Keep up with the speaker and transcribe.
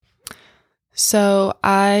So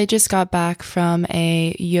I just got back from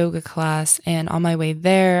a yoga class, and on my way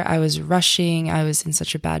there, I was rushing. I was in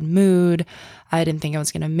such a bad mood. I didn't think I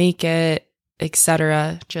was going to make it,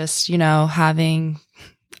 etc. Just, having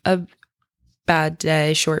a bad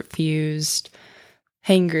day, short fused,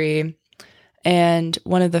 hangry. And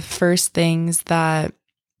one of the first things that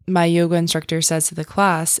my yoga instructor says to the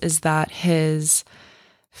class is that his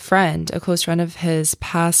friend, a close friend of his,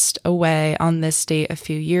 passed away on this date a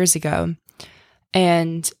few years ago.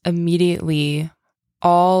 And immediately,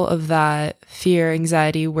 all of that fear,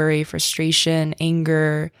 anxiety, worry, frustration,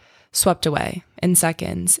 anger swept away in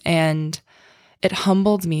seconds. And it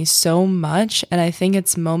humbled me so much. And I think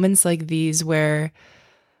it's moments like these where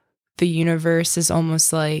the universe is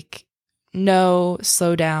almost like, no,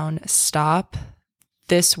 slow down, stop.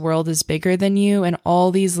 This world is bigger than you. And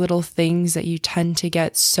all these little things that you tend to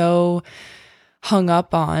get so hung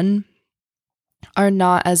up on are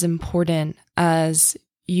not as important as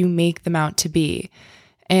you make them out to be.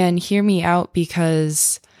 And hear me out,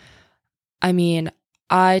 because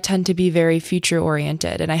I tend to be very future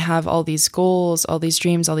oriented, and I have all these goals, all these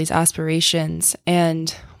dreams, all these aspirations.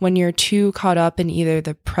 And when you're too caught up in either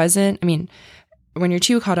the present, when you're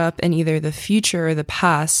too caught up in either the future or the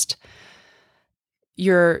past,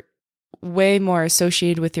 you're way more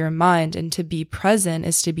associated with your mind. And to be present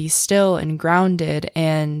is to be still and grounded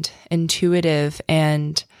and intuitive.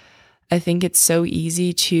 And I think it's so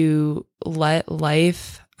easy to let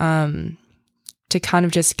life, to kind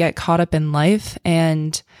of just get caught up in life.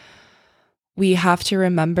 And we have to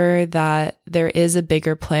remember that there is a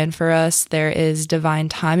bigger plan for us. There is divine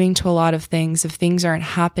timing to a lot of things. If things aren't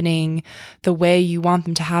happening the way you want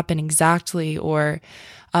them to happen exactly, or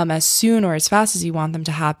as soon or as fast as you want them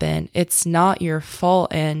to happen, it's not your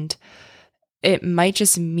fault. And it might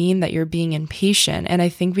just mean that you're being impatient. And I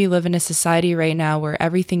think we live in a society right now where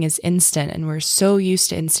everything is instant, and we're so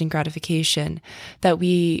used to instant gratification that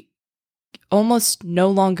we almost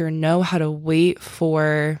no longer know how to wait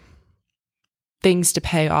for things to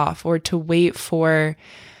pay off, or to wait for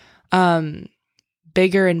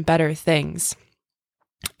bigger and better things.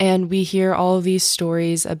 And we hear all of these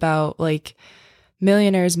stories about like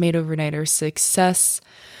millionaires made overnight, or success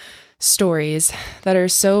stories that are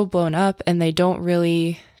so blown up, and they don't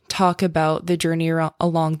really talk about the journey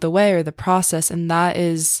along the way, or the process. And that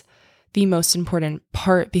is the most important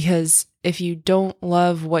part, because if you don't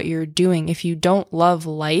love what you're doing, if you don't love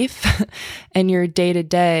life and your day to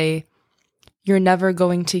day, you're never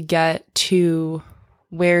going to get to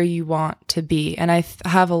where you want to be. And I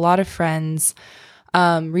have a lot of friends,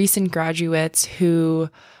 recent graduates, who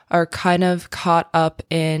are kind of caught up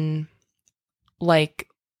in like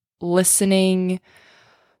listening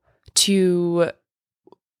to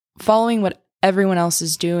following what everyone else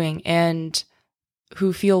is doing, and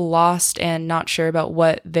who feel lost and not sure about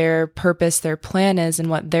what their purpose, their plan is,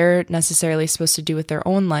 and what they're necessarily supposed to do with their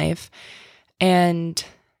own life. And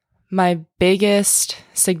my biggest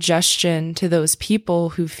suggestion to those people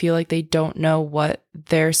who feel like they don't know what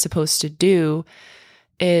they're supposed to do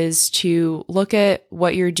is to look at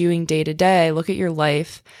what you're doing day to day, look at your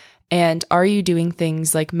life, and are you doing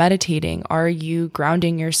things like meditating? Are you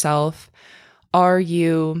grounding yourself? Are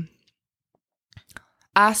you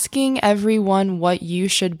asking everyone what you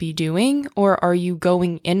should be doing, or are you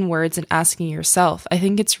going inwards and asking yourself? I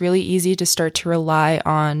think it's really easy to start to rely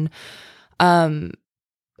on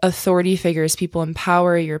authority figures, people in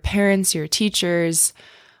power, your parents, your teachers,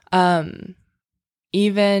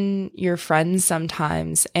 even your friends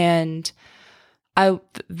sometimes. And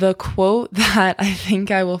the quote that I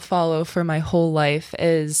think I will follow for my whole life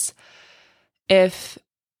is, if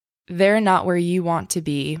they're not where you want to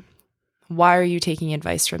be, why are you taking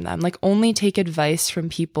advice from them? Like, only take advice from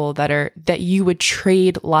people that you would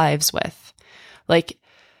trade lives with. Like,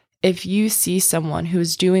 if you see someone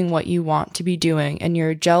who's doing what you want to be doing and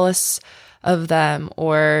you're jealous of them,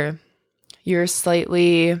 or you're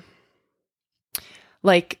slightly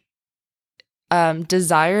like,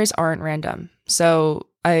 desires aren't random. So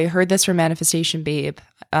I heard this from Manifestation Babe.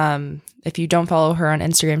 If you don't follow her on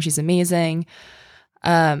Instagram, she's amazing.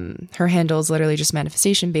 Her handle is literally just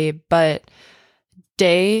Manifestation Babe, but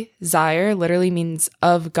desire literally means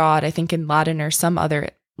of God, I think in Latin or some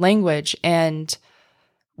other language. And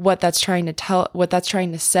what that's trying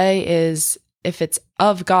to say is, if it's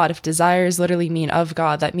of God, if desires literally mean of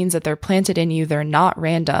God, that means that they're planted in you, they're not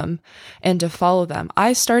random, and to follow them.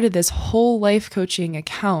 I started this whole life coaching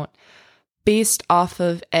account based off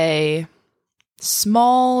of a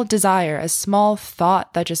small desire, a small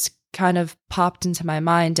thought that just kind of popped into my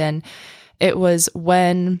mind. And it was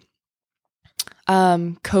when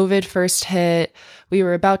COVID first hit. We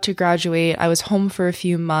were about to graduate. I was home for a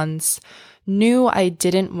few months, knew I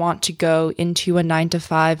didn't want to go into a 9 to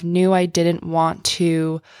 5, knew I didn't want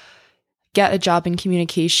to get a job in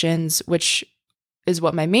communications, which is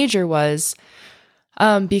what my major was,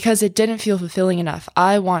 because it didn't feel fulfilling enough.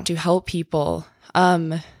 I want to help people.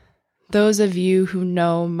 Those of you who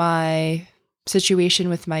know my situation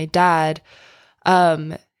with my dad,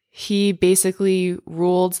 he basically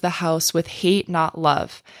ruled the house with hate, not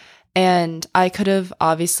love. And I could have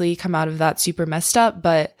obviously come out of that super messed up,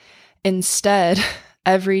 but instead,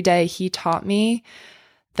 every day he taught me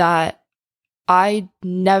that I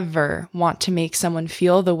never want to make someone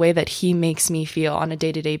feel the way that he makes me feel on a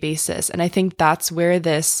day-to-day basis. And I think that's where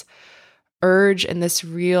this urge and this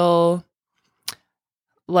real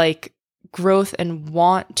like growth and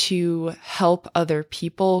want to help other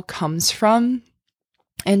people comes from.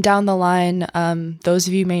 And down the line, those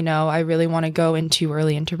of you may know, I really want to go into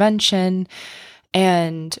early intervention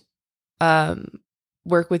and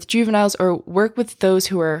work with juveniles or work with those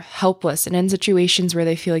who are helpless and in situations where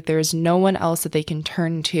they feel like there is no one else that they can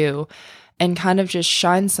turn to, and kind of just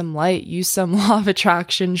shine some light, use some law of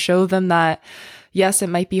attraction, show them that, yes, it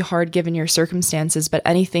might be hard given your circumstances, but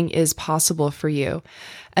anything is possible for you.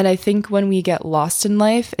 And I think when we get lost in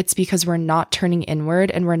life, it's because we're not turning inward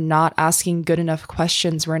and we're not asking good enough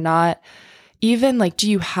questions. We're not even like, do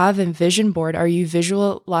you have a vision board? Are you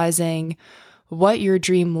visualizing what your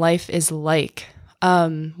dream life is like?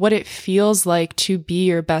 What it feels like to be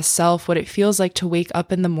your best self, what it feels like to wake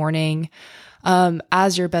up in the morning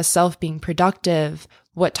as your best self, being productive.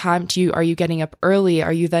 What time are you getting up early?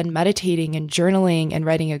 Are you then meditating and journaling and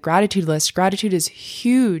writing a gratitude list? Gratitude is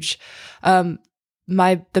huge. The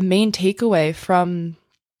main takeaway from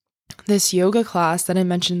this yoga class that I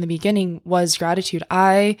mentioned in the beginning was gratitude.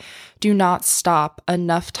 I do not stop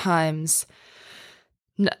enough times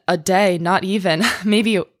a day, not even,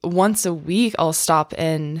 maybe once a week, I'll stop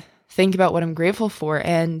and think about what I'm grateful for.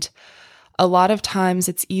 And a lot of times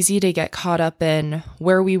it's easy to get caught up in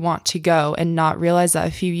where we want to go and not realize that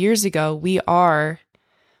a few years ago,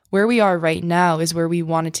 where we are right now is where we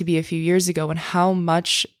wanted to be a few years ago, and how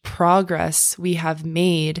much progress we have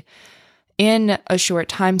made in a short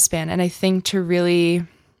time span. And I think to really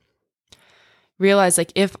realize,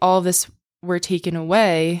 like, if all this were taken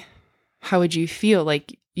away, how would you feel?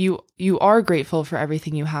 Like you are grateful for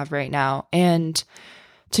everything you have right now, and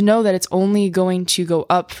to know that it's only going to go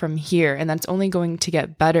up from here and that it's only going to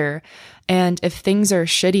get better. And if things are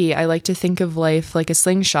shitty, I like to think of life like a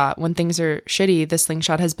slingshot. When things are shitty, the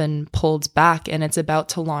slingshot has been pulled back and it's about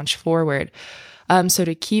to launch forward. So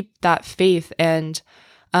to keep that faith, and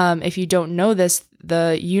if you don't know this,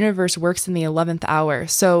 the universe works in the 11th hour.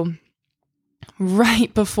 So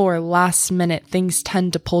right before last minute, things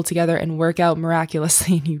tend to pull together and work out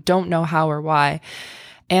miraculously, and you don't know how or why.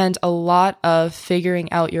 And a lot of figuring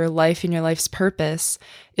out your life and your life's purpose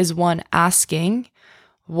is, one, asking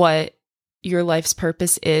what your life's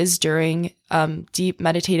purpose is during deep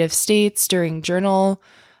meditative states, during journal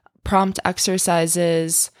prompt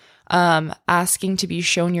exercises, asking to be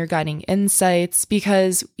shown your guiding insights,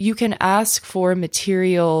 because you can ask for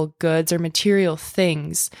material goods or material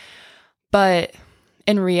things, but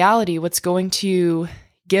in reality, what's going to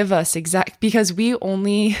give us because we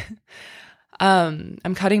only,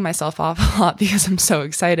 I'm cutting myself off a lot because I'm so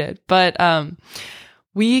excited, but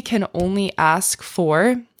we can only ask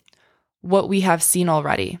for what we have seen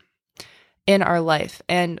already in our life.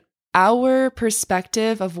 And our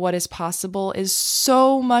perspective of what is possible is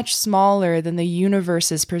so much smaller than the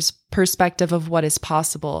universe's perspective of what is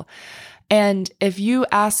possible. And if you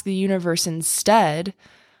ask the universe instead,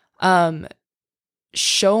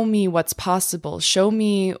 show me what's possible, show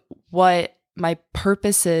me what my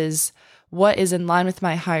purpose is, what is in line with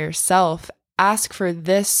my higher self, ask for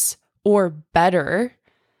this or better,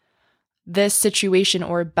 this situation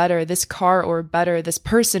or better, this car or better, this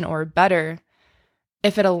person or better,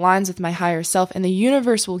 if it aligns with my higher self, and the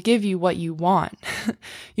universe will give you what you want.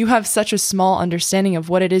 You have such a small understanding of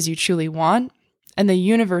what it is you truly want, and the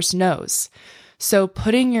universe knows. So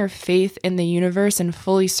putting your faith in the universe and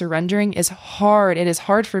fully surrendering is hard. It is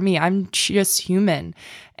hard for me. I'm just human.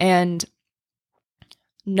 And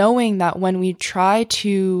knowing that when we try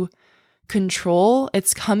to control,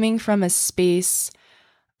 it's coming from a space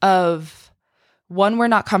of, one, we're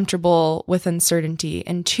not comfortable with uncertainty,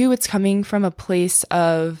 and two, it's coming from a place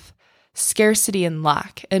of scarcity and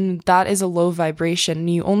lack. And that is a low vibration. And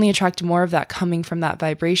you only attract more of that coming from that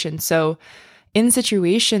vibration. So in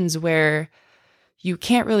situations where you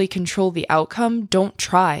can't really control the outcome, don't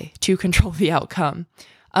try to control the outcome.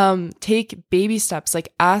 Take baby steps,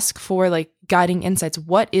 like ask for, like, guiding insights.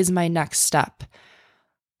 What is my next step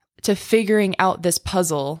to figuring out this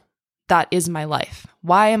puzzle that is my life?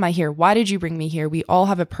 Why am I here? Why did you bring me here? We all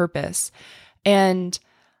have a purpose. And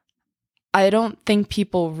I don't think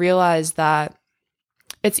people realize that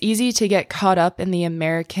it's easy to get caught up in the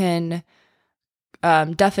American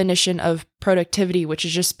definition of productivity, which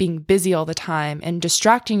is just being busy all the time and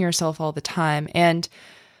distracting yourself all the time. And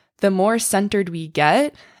the more centered we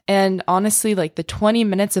get, and honestly, like the 20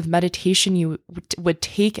 minutes of meditation you would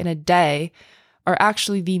take in a day are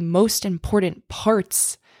actually the most important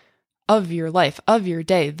parts of your life, of your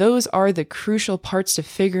day. Those are the crucial parts to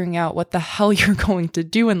figuring out what the hell you're going to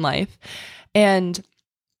do in life. And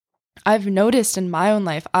I've noticed in my own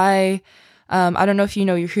life, I don't know if you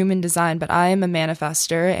know your human design, but I am a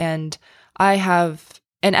manifester, and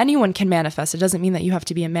and anyone can manifest. It doesn't mean that you have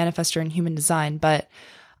to be a manifester in human design, but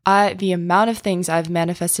the amount of things I've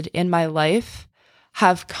manifested in my life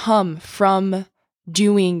have come from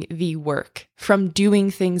doing the work, from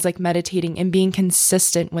doing things like meditating and being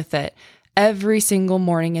consistent with it every single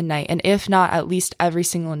morning and night, and if not, at least every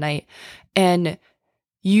single night, and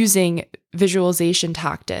using visualization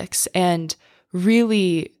tactics and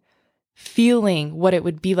really feeling what it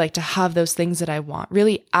would be like to have those things that I want,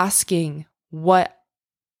 really asking what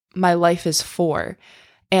my life is for,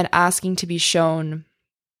 and asking to be shown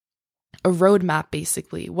a roadmap,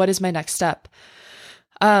 basically. What is my next step?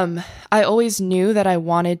 I always knew that I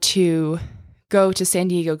wanted to go to San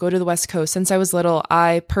Diego, go to the West Coast. Since I was little,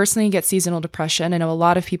 I personally get seasonal depression. I know a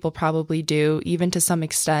lot of people probably do, even to some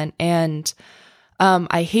extent. And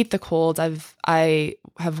I hate the cold. I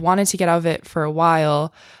have wanted to get out of it for a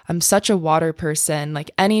while. I'm such a water person.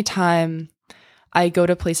 Like anytime I go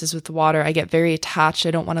to places with water, I get very attached.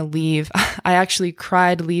 I don't want to leave. I actually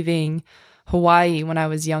cried leaving Hawaii when I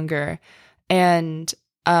was younger. And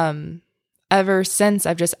ever since,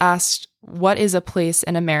 I've just asked, what is a place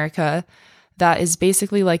in America that is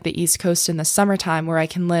basically like the East Coast in the summertime where I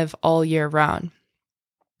can live all year round?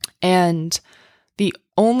 And the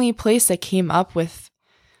only place that came up with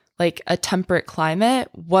like a temperate climate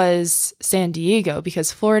was San Diego,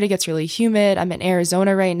 because Florida gets really humid. I'm in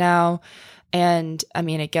Arizona right now. And I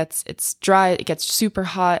mean, it's dry. It gets super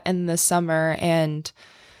hot in the summer. And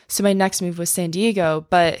so my next move was San Diego.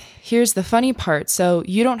 But here's the funny part. So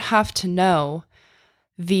you don't have to know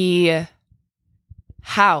the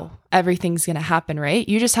how everything's going to happen, right?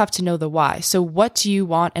 You just have to know the why. So what do you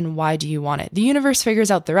want and why do you want it? The universe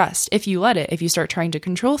figures out the rest. If you let it, if you start trying to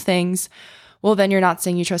control things, well, then you're not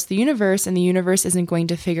saying you trust the universe, and the universe isn't going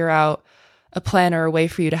to figure out a plan or a way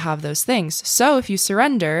for you to have those things. So if you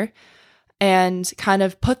surrender and kind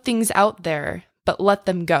of put things out there, but let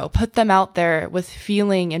them go, put them out there with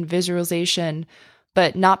feeling and visualization,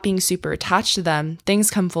 but not being super attached to them,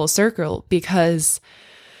 things come full circle. Because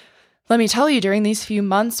let me tell you, during these few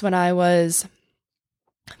months when I was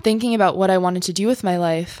thinking about what I wanted to do with my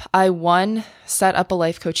life, I set up a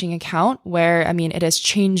life coaching account where, I mean, it has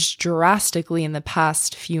changed drastically in the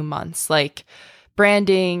past few months, like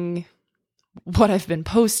branding, what I've been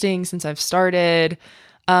posting since I've started,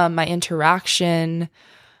 my interaction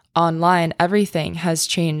online, everything has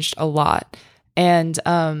changed a lot. And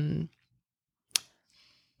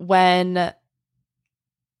when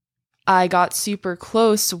I got super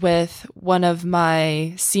close with one of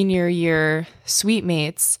my senior year suite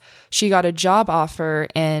mates, she got a job offer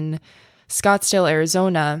in Scottsdale,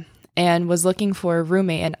 Arizona, and was looking for a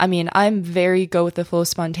roommate. And I mean, I'm very go with the flow,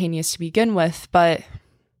 spontaneous to begin with, but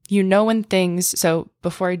you know when things, so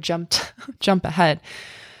before I jump ahead,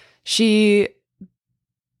 she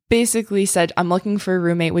basically said, I'm looking for a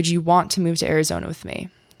roommate. Would you want to move to Arizona with me?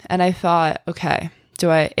 And I thought, okay,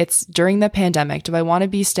 it's during the pandemic. Do I want to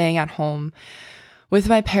be staying at home with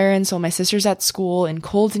my parents while my sister's at school in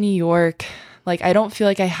cold New York? Like, I don't feel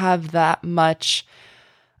like I have that much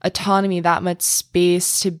autonomy, that much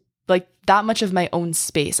space to like that much of my own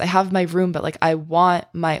space. I have my room, but like I want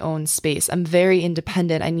my own space. I'm very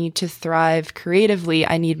independent. I need to thrive creatively.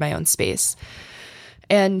 I need my own space.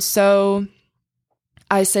 And so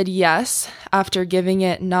I said yes after giving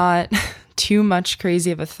it not too much crazy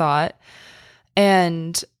of a thought.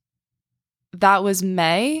 And that was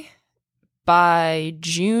May. By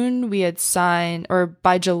June, we had signed, or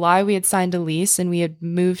by July, we had signed a lease, and we had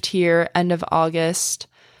moved here end of August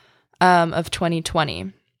of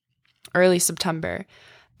 2020, early September.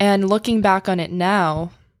 And looking back on it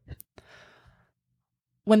now,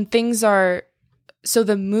 when things are, so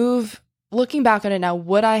the move, looking back on it now,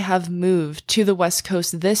 would I have moved to the West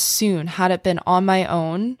Coast this soon had it been on my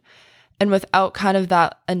own and without kind of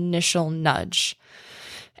that initial nudge?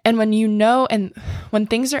 And when you know, and when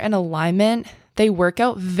things are in alignment, they work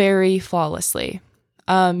out very flawlessly.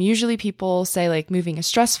 Usually people say like moving is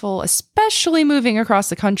stressful, especially moving across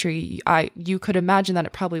the country. You could imagine that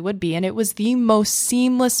it probably would be. And it was the most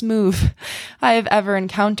seamless move I have ever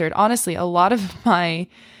encountered. Honestly, a lot of my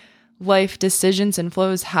life decisions and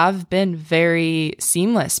flows have been very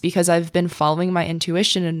seamless because I've been following my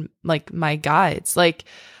intuition and like my guides. Like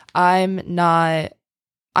I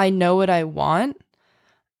know what I want.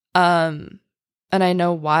 And I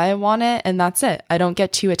know why I want it, and that's it. I don't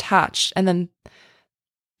get too attached. And then,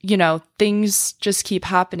 things just keep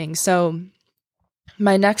happening. So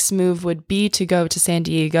my next move would be to go to San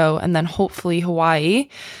Diego and then hopefully Hawaii,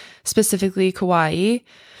 specifically Kauai,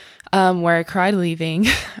 where I cried leaving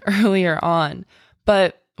earlier on.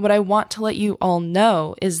 But what I want to let you all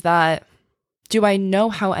know is that, do I know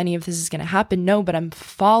how any of this is going to happen? No, but I'm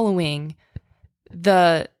following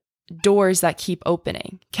the doors that keep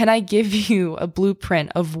opening. Can I give you a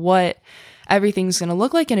blueprint of what everything's going to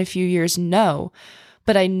look like in a few years? No,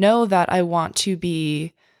 but I know that I want to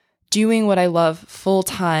be doing what I love full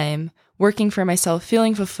time, working for myself,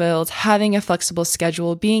 feeling fulfilled, having a flexible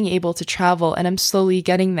schedule, being able to travel, and I'm slowly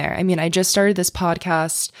getting there. I mean, I just started this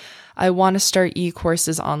podcast. I want to start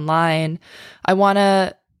e-courses online. I want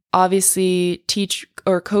to obviously teach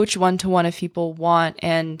or coach one-to-one if people want,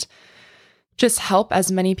 and just help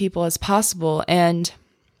as many people as possible. And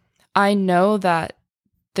I know that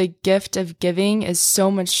the gift of giving is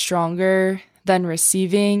so much stronger than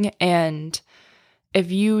receiving. And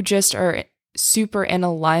if you just are super in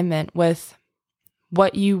alignment with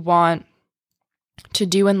what you want to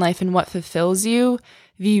do in life and what fulfills you,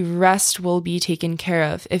 the rest will be taken care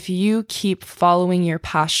of. If you keep following your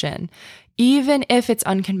passion, even if it's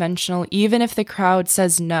unconventional, even if the crowd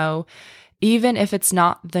says no, even if it's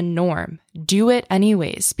not the norm, do it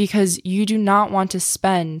anyways, because you do not want to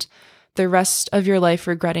spend the rest of your life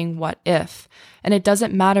regretting what if. And it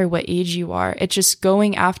doesn't matter what age you are. It's just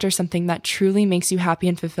going after something that truly makes you happy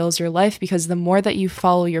and fulfills your life, because the more that you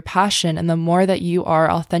follow your passion and the more that you are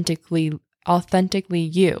authentically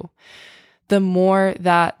you, the more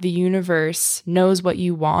that the universe knows what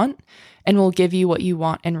you want and will give you what you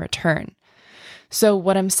want in return. So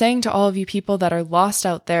what I'm saying to all of you people that are lost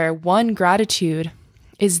out there, one, gratitude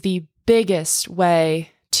is the biggest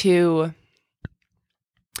way to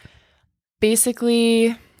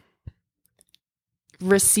basically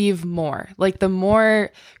receive more. Like the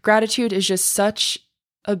more gratitude is just such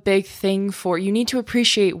a big thing for, you need to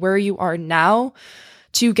appreciate where you are now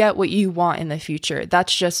to get what you want in the future.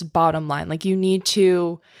 That's just bottom line. Like you need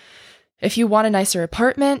to, if you want a nicer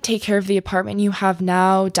apartment, take care of the apartment you have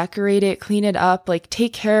now, decorate it, clean it up, like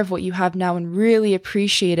take care of what you have now and really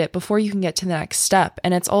appreciate it before you can get to the next step.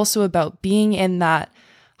 And it's also about being in that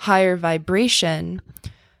higher vibration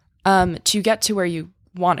to get to where you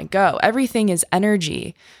want to go. Everything is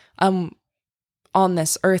energy on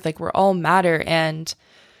this earth. Like we're all matter, and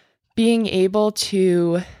being able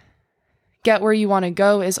to get where you want to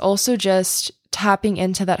go is also just tapping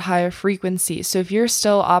into that higher frequency. So if you're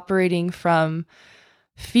still operating from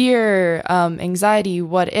fear, anxiety,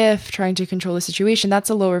 what if, trying to control the situation, that's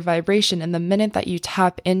a lower vibration. And the minute that you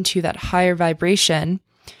tap into that higher vibration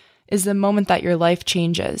is the moment that your life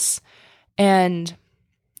changes. And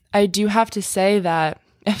I do have to say that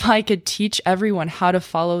if I could teach everyone how to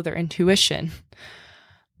follow their intuition,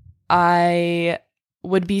 I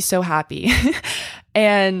would be so happy.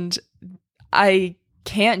 And I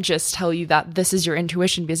can't just tell you that this is your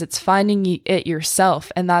intuition, because it's finding it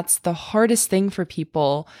yourself. And that's the hardest thing for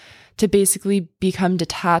people, to basically become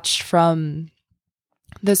detached from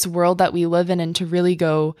this world that we live in and to really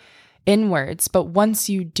go inwards. But once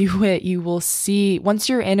you do it, you will see, once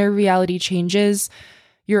your inner reality changes,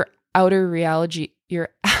 your outer reality, your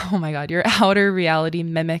outer reality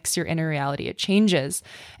mimics your inner reality. It changes,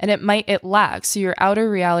 and it lags. So your outer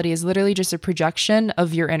reality is literally just a projection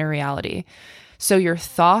of your inner reality. So your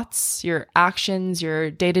thoughts, your actions, your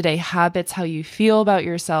day-to-day habits, how you feel about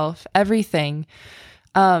yourself, everything,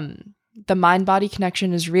 the mind-body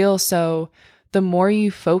connection is real. So the more you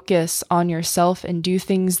focus on yourself and do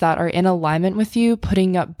things that are in alignment with you,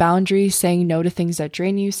 putting up boundaries, saying no to things that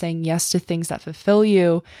drain you, saying yes to things that fulfill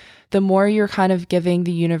you, the more you're kind of giving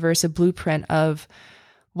the universe a blueprint of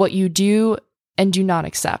what you do and do not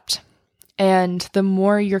accept. And the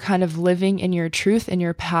more you're kind of living in your truth and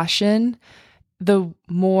your passion, the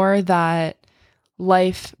more that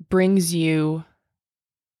life brings you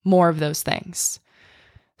more of those things.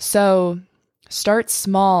 So start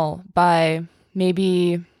small by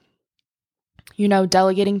maybe,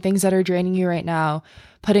 delegating things that are draining you right now,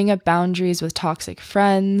 putting up boundaries with toxic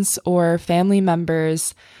friends or family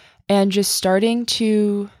members, and just starting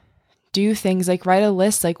to do things like write a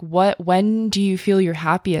list, like when do you feel your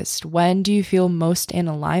happiest? When do you feel most in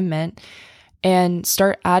alignment? And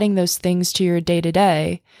start adding those things to your day to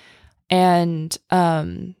day. And,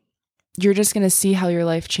 you're just going to see how your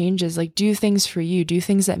life changes. Like, do things for you, do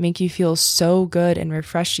things that make you feel so good and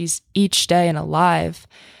refreshed each day and alive.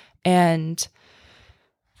 And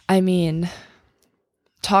I mean,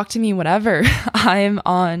 talk to me whenever. I'm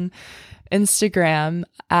on Instagram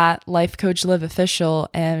at Life Coach Liv Official,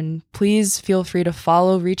 and please feel free to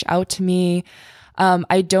follow, reach out to me.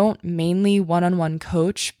 I don't mainly one-on-one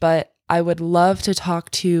coach, but I would love to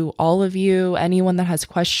talk to all of you. Anyone that has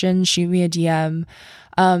questions, shoot me a DM.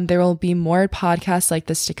 There will be more podcasts like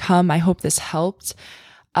this to come. I hope this helped.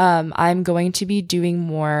 I'm going to be doing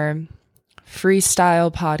more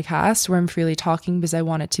freestyle podcasts where I'm freely talking because I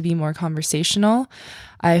want it to be more conversational.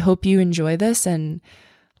 I hope you enjoy this and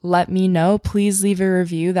let me know. Please leave a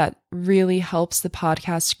review. That really helps the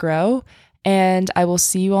podcast grow. And I will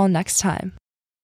see you all next time.